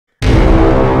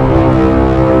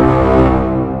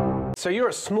So you're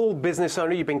a small business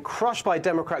owner. You've been crushed by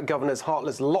Democrat governors'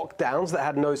 heartless lockdowns that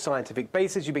had no scientific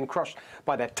basis. You've been crushed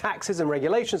by their taxes and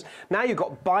regulations. Now you've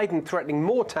got Biden threatening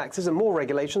more taxes and more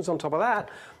regulations on top of that.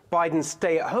 Biden's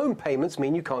stay-at-home payments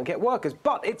mean you can't get workers.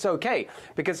 But it's okay,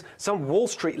 because some Wall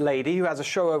Street lady who has a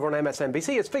show over on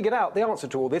MSNBC has figured out the answer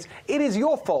to all this. It is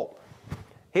your fault.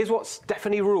 Here's what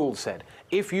Stephanie Ruhle said.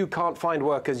 If you can't find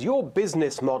workers, your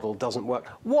business model doesn't work.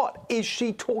 What is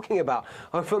she talking about?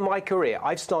 Over my career,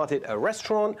 I've started a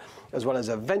restaurant, as well as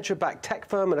a venture-backed tech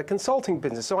firm and a consulting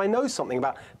business, so I know something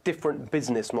about different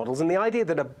business models. And the idea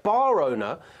that a bar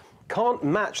owner can't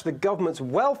match the government's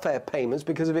welfare payments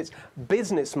because of its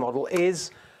business model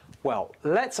is, well,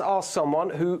 let's ask someone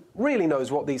who really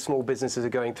knows what these small businesses are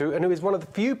going through and who is one of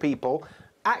the few people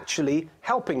actually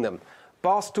helping them.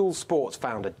 Barstool Sports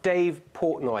founder Dave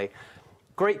Portnoy.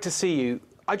 Great to see you.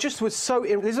 I just was so,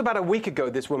 this is about a week ago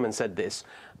this woman said this,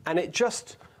 and it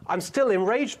just, I'm still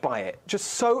enraged by it.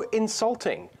 Just so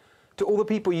insulting to all the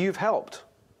people you've helped,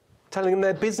 telling them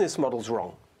their business model's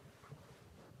wrong.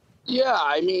 Yeah,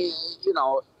 I mean, you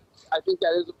know, I think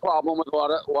that is a problem with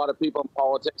a lot of people in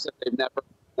politics, that they've never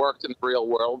worked in the real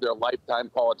world. They're lifetime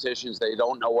politicians. They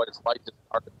don't know what it's like to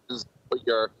start a business, put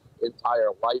your entire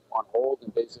life on hold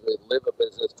and basically live a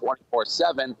business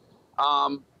 24/7.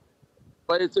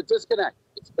 But it's a disconnect.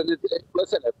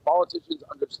 Listen, if politicians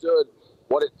understood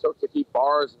what it took to keep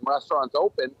bars and restaurants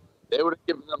open, they would have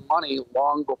given them money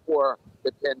long before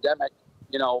the pandemic,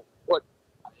 you know,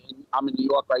 I'm in New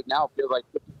York right now, feels like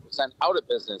 50% out of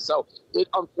business. So it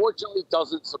unfortunately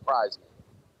doesn't surprise me.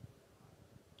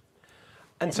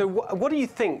 And so what do you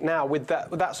think now with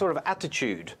that sort of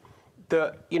attitude?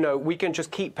 That, you know, we can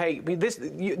just keep paying this.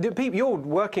 The people, you're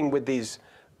working with these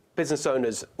business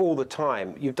owners all the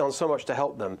time. You've done so much to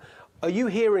help them. Are you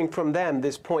hearing from them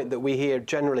this point that we hear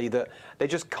generally, that they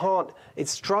just can't?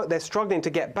 They're struggling to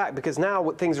get back because now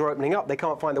things are opening up. They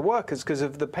can't find the workers because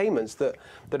of the payments that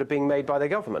are being made by the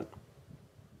government.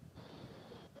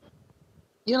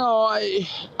 You know,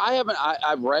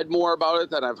 I've read more about it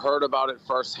than I've heard about it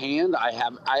firsthand.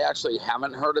 I actually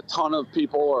haven't heard a ton of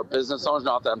people or business owners,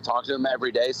 not that I'm talking to them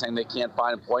every day, saying they can't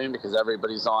find employment because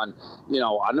everybody's on, you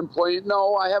know, unemployment.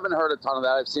 No, I haven't heard a ton of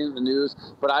that. I've seen it in the news,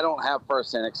 but I don't have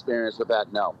firsthand experience with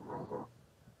that. No.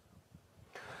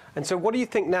 And so, what do you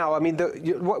think now? I mean,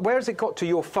 where has it got to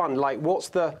your fund? Like, what's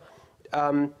the,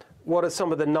 what are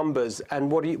some of the numbers,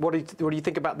 and what do you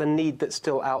think about the need that's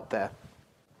still out there?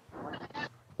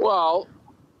 Well,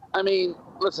 I mean,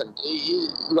 listen,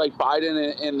 like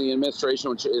Biden and the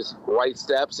administration, which is right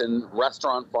steps, and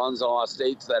restaurant funds in a lot of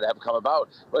states that have come about,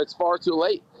 but it's far too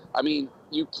late. I mean,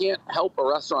 you can't help a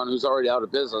restaurant who's already out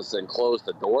of business and close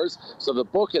the doors. So the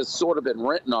book has sort of been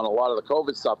written on a lot of the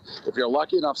COVID stuff. If you're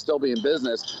lucky enough still be in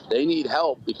business, they need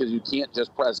help, because you can't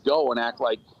just press go and act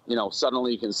like, you know,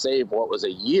 suddenly you can save what was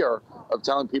a year of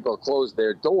telling people to close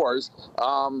their doors.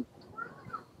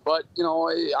 But, you know,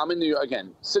 I'm in New York,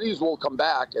 again, cities will come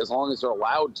back as long as they're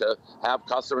allowed to have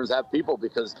customers, have people,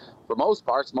 because for most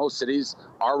parts, most cities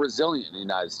are resilient in the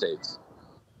United States.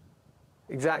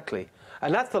 Exactly.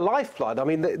 And that's the lifeblood. I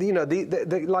mean, you know,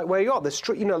 like where you are, the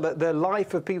street, you know, the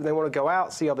life of people, they want to go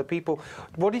out, see other people.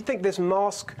 What do you think this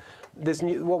mask, this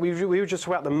new, what we were just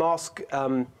about the mask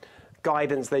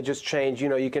guidance they just changed, you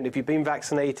know, you can, if you've been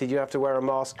vaccinated, you have to wear a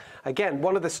mask. Again,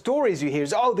 one of the stories you hear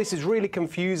is, oh, this is really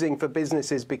confusing for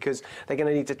businesses because they're going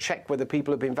to need to check whether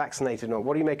people have been vaccinated or not.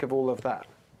 What do you make of all of that?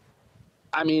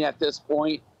 I mean, at this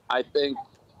point, I think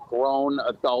grown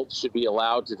adults should be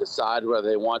allowed to decide whether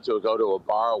they want to go to a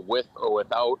bar with or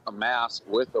without a mask,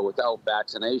 with or without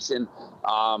vaccination.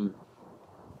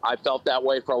 I felt that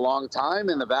way for a long time,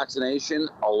 and the vaccination,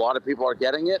 a lot of people are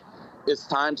getting it. It's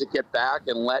time to get back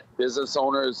and let business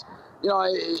owners, you know,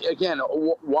 again,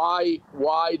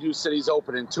 why do cities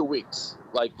open in 2 weeks?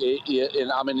 Like,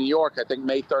 I'm in New York, I think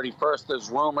May 31st,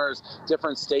 there's rumors,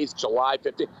 different states, July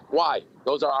 15th. Why?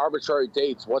 Those are arbitrary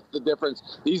dates. What's the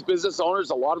difference? These business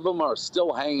owners, a lot of them are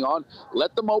still hanging on.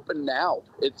 Let them open now.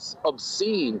 It's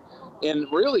obscene. And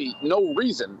really, no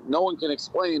reason. No one can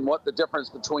explain what the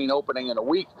difference between opening in a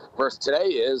week versus today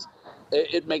is.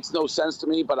 It makes no sense to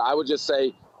me, but I would just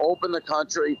say, open the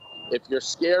country. If you're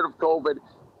scared of COVID,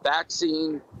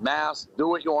 vaccine, mask, do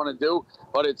what you want to do,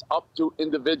 but it's up to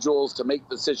individuals to make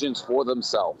decisions for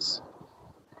themselves.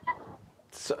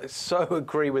 So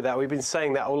agree with that. We've been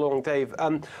saying that all along, Dave.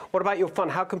 What about your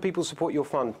fund? How can people support your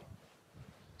fund?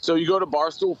 So you go to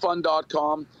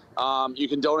barstoolfund.com. You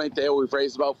can donate there. We've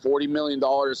raised about $40 million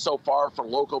so far for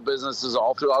local businesses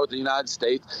all throughout the United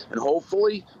States. And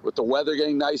hopefully, with the weather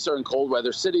getting nicer in cold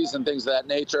weather cities and things of that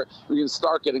nature, we can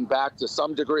start getting back to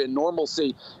some degree of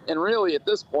normalcy. And really, at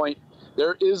this point,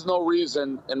 There is no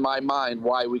reason in my mind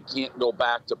why we can't go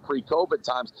back to pre-COVID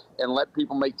times and let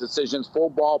people make decisions. Full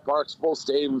ballparks, full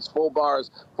stadiums, full bars,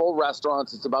 full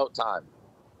restaurants. It's about time.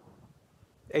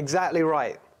 Exactly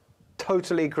right.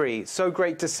 Totally agree. So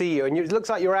great to see you. And it looks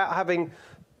like you're out having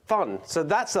fun. So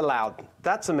that's allowed.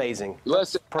 That's amazing.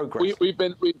 Listen, that's progress. We've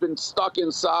been stuck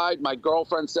inside. My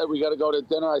girlfriend said we got to go to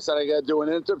dinner. I said I got to do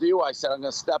an interview. I said I'm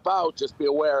going to step out. Just be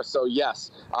aware. So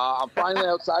yes, I'm finally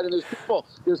outside, and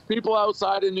there's people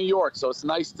outside in New York. So it's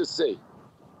nice to see.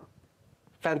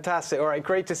 Fantastic. All right,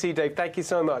 great to see you, Dave. Thank you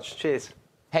so much. Cheers.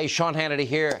 Hey, Sean Hannity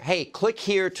here. Hey, click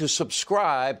here to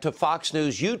subscribe to Fox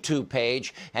News YouTube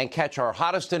page and catch our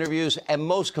hottest interviews and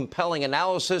most compelling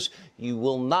analysis. You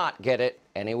will not get it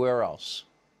anywhere else.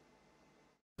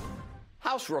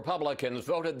 House Republicans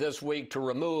voted this week to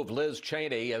remove Liz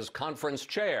Cheney as conference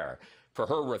chair for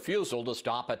her refusal to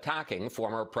stop attacking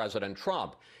former President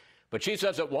Trump. But she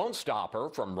says it won't stop her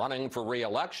from running for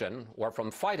re-election or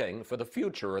from fighting for the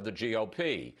future of the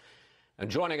GOP. And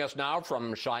joining us now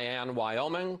from Cheyenne,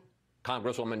 Wyoming,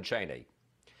 Congresswoman Cheney.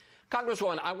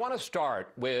 Congresswoman, I want to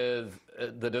start with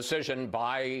the decision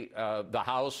by the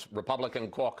House Republican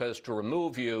caucus to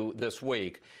remove you this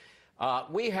week.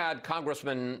 We had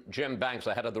Congressman Jim Banks,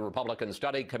 the head of the Republican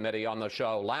Study Committee, on the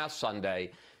show last Sunday,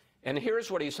 and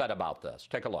here's what he said about this.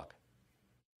 Take a look.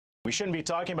 We shouldn't be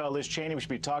talking about Liz Cheney. We should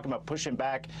be talking about pushing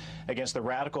back against the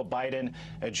radical Biden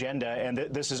agenda, and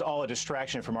this is all a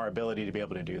distraction from our ability to be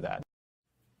able to do that.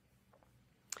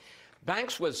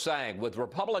 Banks was saying, with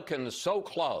Republicans so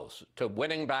close to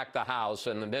winning back the House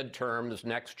in the midterms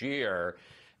next year,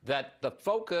 that the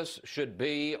focus should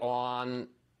be on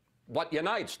what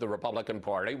unites the Republican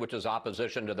Party, which is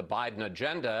opposition to the Biden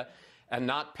agenda, and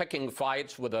not picking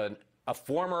fights with a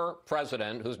former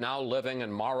president who's now living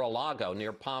in Mar-a-Lago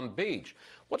near Palm Beach.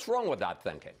 What's wrong with that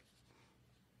thinking?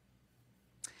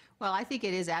 Well, I think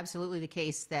it is absolutely the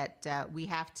case that we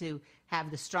have to have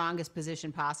the strongest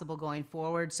position possible going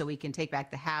forward so we can take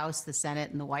back the House, the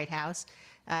Senate, and the White House.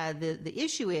 The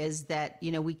issue is that,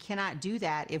 you know, we cannot do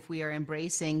that if we are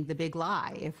embracing the big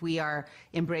lie, if we are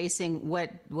embracing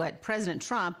what President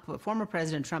Trump, former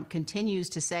President Trump, continues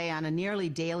to say on a nearly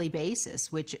daily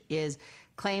basis, which is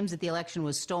claims that the election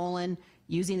was stolen,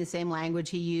 using the same language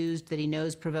he used that he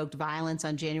knows provoked violence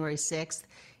on January 6th.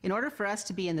 In order for us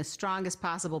to be in the strongest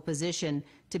possible position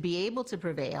to be able to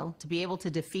prevail, to be able to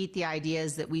defeat the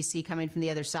ideas that we see coming from the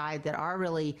other side that are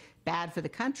really bad for the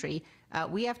country,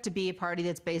 we have to be a party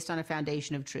that's based on a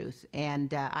foundation of truth.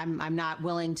 And I'm not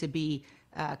willing to be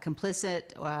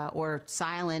complicit or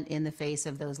silent in the face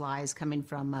of those lies coming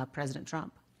from President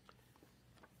Trump.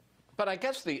 But I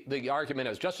guess the argument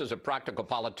is, just as a practical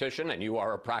politician, and you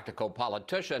are a practical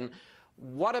politician,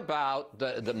 what about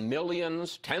the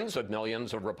millions, tens of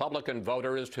millions of Republican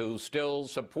voters who still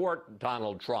support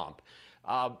Donald Trump?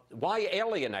 Why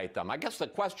alienate them? I guess the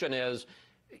question is,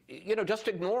 you know, just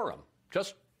ignore them.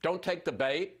 Just don't take the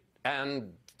bait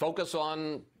and focus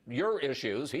on your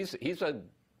issues. He's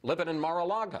living in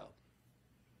Mar-a-Lago.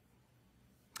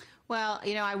 Well,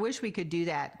 you know, I wish we could do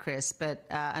that, Chris, but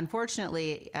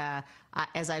unfortunately,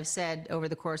 as I've said over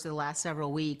the course of the last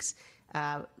several weeks,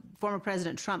 former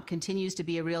President Trump continues to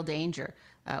be a real danger.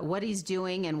 What he's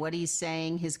doing and what he's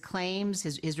saying, his claims,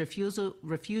 his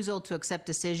refusal to accept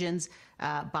decisions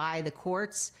by the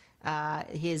courts,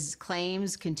 his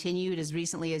claims continued as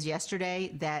recently as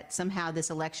yesterday that somehow this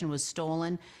election was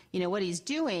stolen. You know, what he's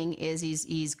doing is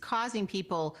he's causing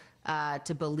people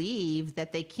to believe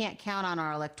that they can't count on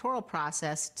our electoral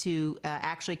process to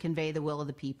actually convey the will of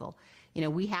the people. You know,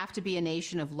 we have to be a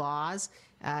nation of laws.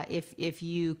 If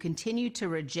you continue to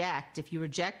reject, if you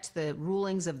reject the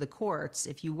rulings of the courts,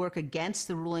 if you work against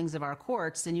the rulings of our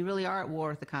courts, then you really are at war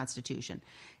with the Constitution.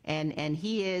 And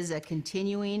he is a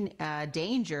continuing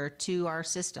danger to our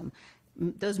system.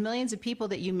 Those millions of people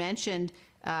that you mentioned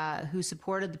who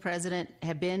supported the president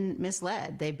have been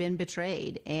misled. They've been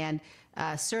betrayed. And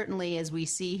certainly as we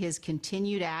see his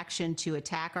continued action to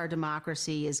attack our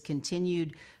democracy, his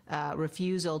continued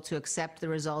refusal to accept the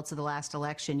results of the last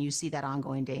election, you see that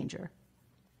ongoing danger.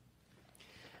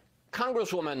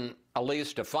 Congresswoman Elise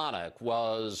Stefanik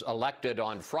was elected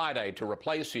on Friday to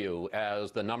replace you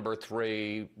as the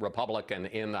 #3 Republican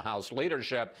in the House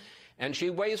leadership, and she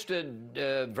wasted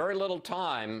very little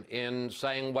time in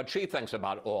saying what she thinks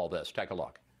about all this. Take a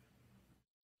look.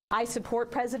 I support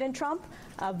President Trump.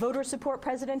 Voters support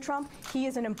President Trump. He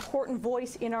is an important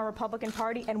voice in our Republican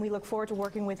Party, and we look forward to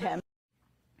working with him.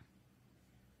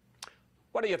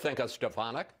 What do you think of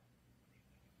Stefanik?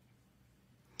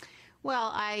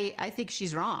 Well, I think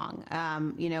she's wrong.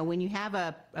 You know, when you have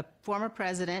a former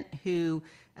president who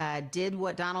did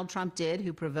what Donald Trump did,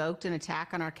 who provoked an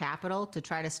attack on our Capitol to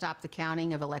try to stop the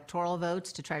counting of electoral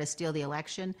votes, to try to steal the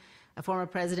election, a former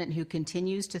president who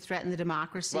continues to threaten the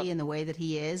democracy in the way that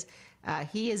he is,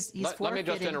 he's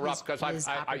forfeited his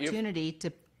opportunity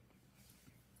to.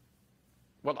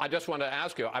 Well, I just want to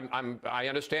ask you, I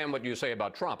understand what you say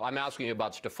about Trump. I'm asking you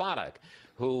about Stefanik,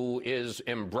 who is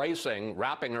embracing,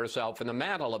 wrapping herself in the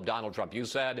mantle of Donald Trump. You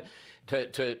said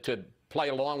to play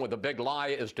along with the big lie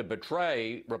is to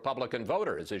betray Republican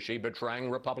voters. Is she betraying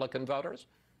Republican voters?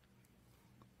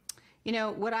 You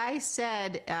know, what I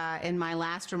said in my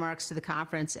last remarks to the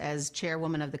conference as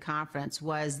chairwoman of the conference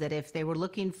was that if they were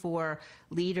looking for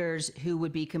leaders who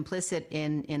would be complicit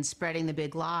in spreading the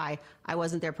big lie, I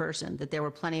wasn't their person, that there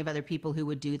were plenty of other people who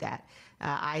would do that.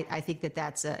 I think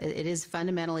that it is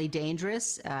fundamentally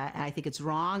dangerous, and I think it's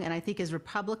wrong. And I think as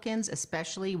Republicans,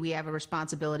 especially, we have a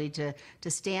responsibility to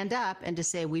stand up and to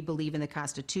say we believe in the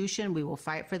Constitution, we will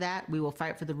fight for that, we will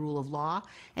fight for the rule of law,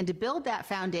 and to build that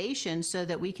foundation so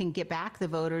that we can get back the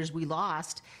voters we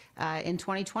lost in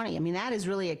 2020. I mean, that is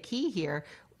really a key here.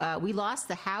 We lost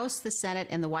the House, the Senate,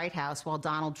 and the White House while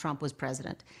Donald Trump was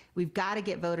president. We've got to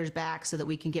get voters back so that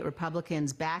we can get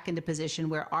Republicans back into position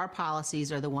where our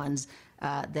policies are the ones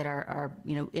that are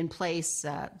you know, in place,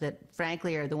 that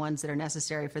frankly are the ones that are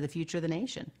necessary for the future of the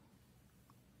nation.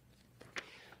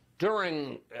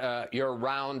 During your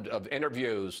round of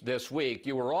interviews this week,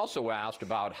 you were also asked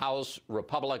about House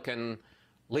Republican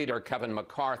leader Kevin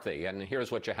McCarthy, and here's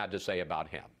what you had to say about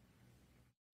him.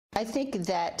 I think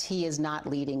that he is not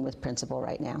leading with principle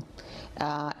right now,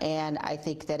 and I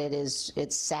think that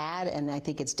it's sad, and I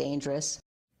think it's dangerous.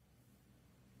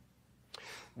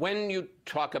 When you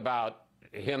talk about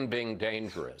him being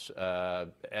dangerous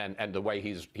and the way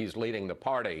he's leading the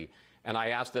party, and I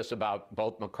asked this about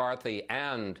both McCarthy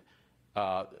and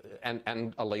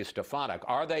Elise Stefanik,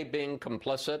 are they being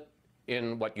complicit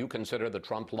in what you consider the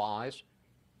Trump lies?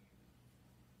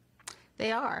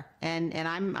 They are, and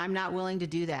I'm not willing to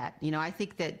do that. You know, I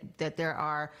think that there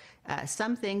are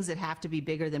some things that have to be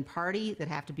bigger than party, that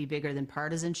have to be bigger than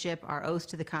partisanship. Our oath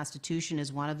to the Constitution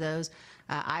is one of those.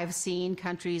 I've seen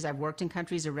countries, I've worked in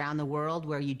countries around the world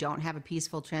where you don't have a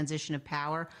peaceful transition of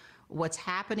power. What's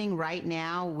happening right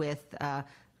now with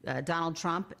Donald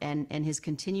Trump and his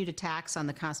continued attacks on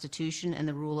the Constitution and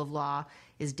the rule of law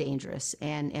is dangerous,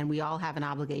 and we all have an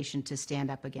obligation to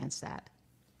stand up against that.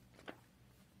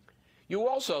 You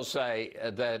also say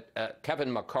that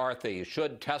Kevin McCarthy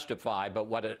should testify, but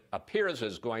what it appears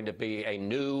is going to be a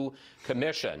new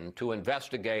commission to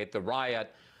investigate the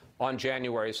riot on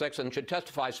January 6th, and should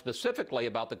testify specifically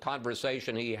about the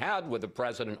conversation he had with the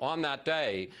president on that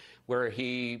day, where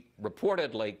he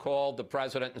reportedly called the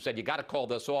president and said, you got to call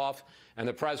this off. And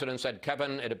the president said,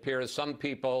 Kevin, it appears some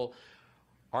people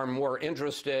are more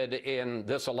interested in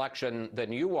this election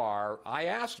than you are. I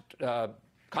asked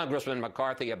Congressman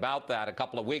McCarthy about that a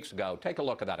couple of weeks ago. Take a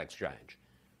look at that exchange.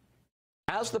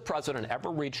 Has the president ever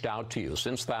reached out to you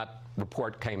since that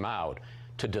report came out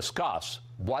to discuss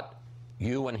what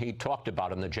you and he talked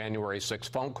about in the January 6th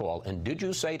phone call? And did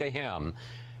you say to him,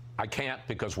 I can't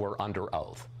because we're under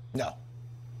oath? No.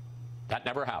 That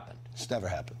never happened? It's never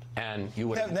happened. And you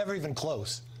would... Never even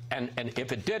close. And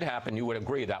if it did happen, you would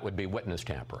agree that would be witness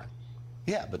tampering?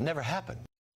 Yeah, but never happened.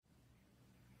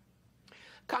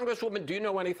 Congresswoman, do you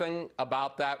know anything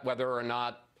about that, whether or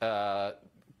not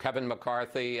Kevin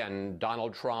McCarthy and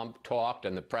Donald Trump talked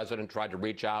and the president tried to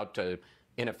reach out to,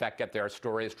 in effect, get their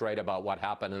story straight about what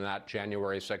happened in that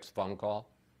January 6th phone call?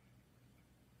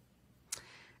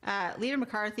 Leader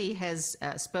McCarthy has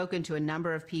spoken to a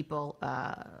number of people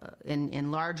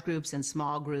in large groups and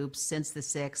small groups since the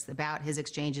 6th about his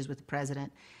exchanges with the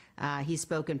president. He's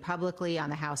spoken publicly on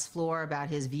the House floor about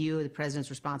his view of the president's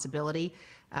responsibility.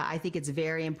 I think it's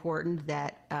very important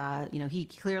that you know, he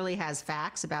clearly has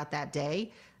facts about that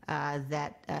day,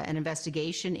 that an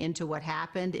investigation into what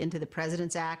happened, into the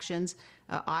president's actions,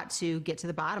 ought to get to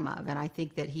the bottom of. And I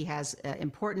think that he has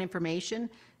important information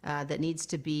that needs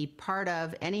to be part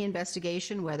of any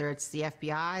investigation, whether it's the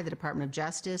FBI, the Department of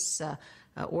Justice,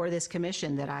 or this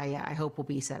commission that I hope will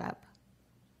be set up.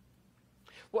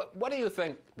 What do you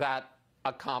think that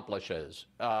accomplishes?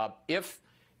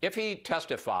 If he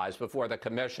testifies before the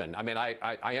commission, I mean,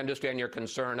 I understand your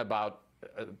concern about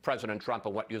President Trump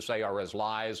and what you say are his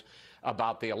lies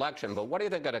about the election, but what do you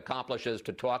think it accomplishes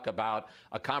to talk about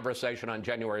a conversation on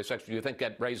January 6th? Do you think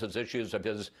it raises issues of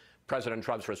President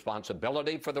Trump's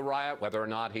responsibility for the riot, whether or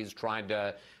not he's trying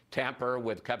to tamper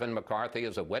with Kevin McCarthy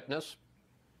as a witness?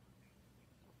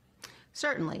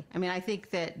 Certainly. I mean, I think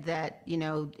that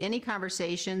any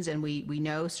conversations, and we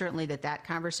know certainly that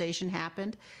conversation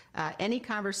happened, any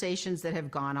conversations that have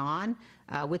gone on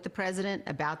with the president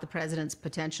about the president's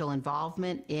potential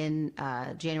involvement in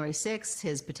January 6th,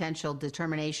 his potential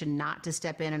determination not to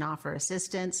step in and offer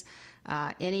assistance,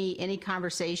 any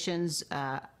conversations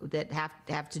that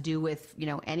have to do with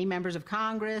any members of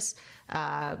Congress,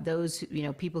 those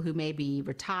people who may be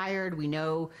retired. We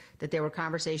know that there were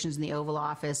conversations in the Oval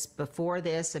Office before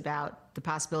this about the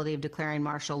possibility of declaring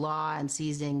martial law and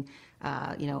seizing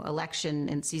election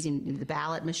and seizing the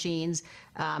ballot machines.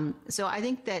 So I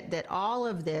think that all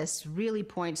of this really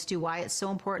points to why it's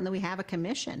so important that we have a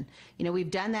commission.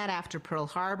 We've done that after Pearl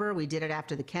Harbor. We did it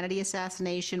after the Kennedy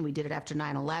assassination. We did it after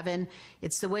 9/11.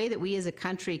 It's the way that we as a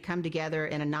country come together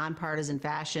in a nonpartisan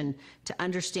fashion to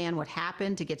understand what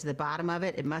happened, to get to the bottom of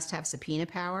it. It must have subpoena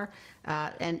power,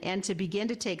 and to begin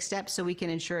to take steps so we can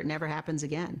ensure it never happens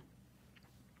again.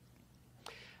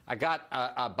 I got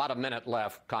about a minute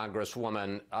left,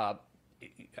 Congresswoman.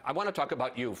 I want to talk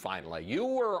about you finally. You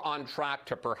were on track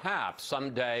to perhaps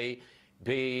someday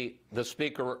be the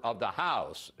Speaker of the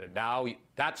House. Now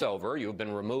that's over. You've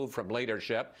been removed from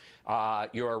leadership.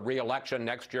 Your re-election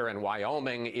next year in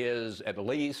Wyoming is at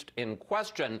least in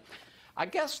question. I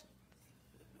guess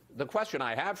the question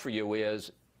I have for you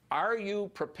is, are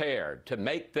you prepared to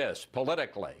make this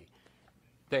politically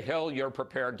the hill you're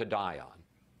prepared to die on?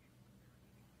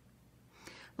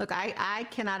 Look, I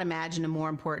cannot imagine a more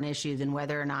important issue than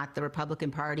whether or not the Republican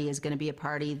Party is going to be a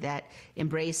party that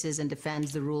embraces and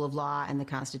defends the rule of law and the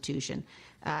Constitution.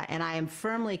 And I am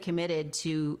firmly committed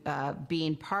to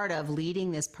being part of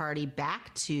leading this party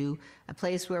back to a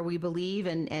place where we believe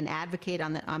and advocate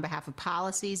on behalf of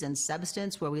policies and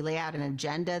substance, where we lay out an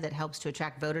agenda that helps to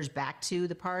attract voters back to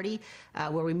the party,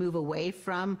 where we move away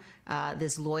from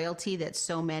this loyalty that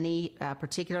so many,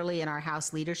 particularly in our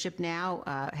House leadership now,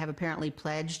 have apparently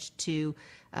pledged to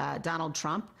Donald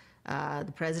Trump.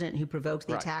 The president who provoked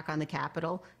the attack on the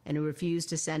Capitol and who refused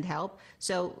to send help.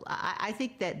 So I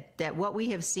think that what we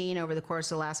have seen over the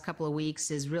course of the last couple of weeks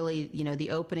is really,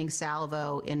 the opening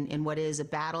salvo in what is a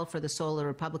battle for the soul of the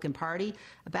Republican Party,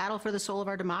 a battle for the soul of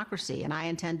our democracy. And I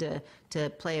intend to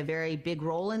play a very big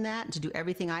role in that and to do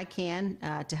everything I can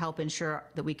to help ensure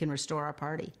that we can restore our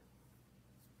party.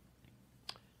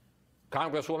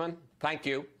 Congresswoman, thank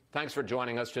you. Thanks for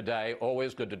joining us today.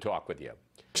 Always good to talk with you.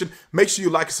 Make sure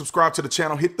you like and subscribe to the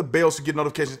channel. Hit the bell to get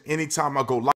notifications anytime I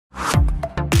go live.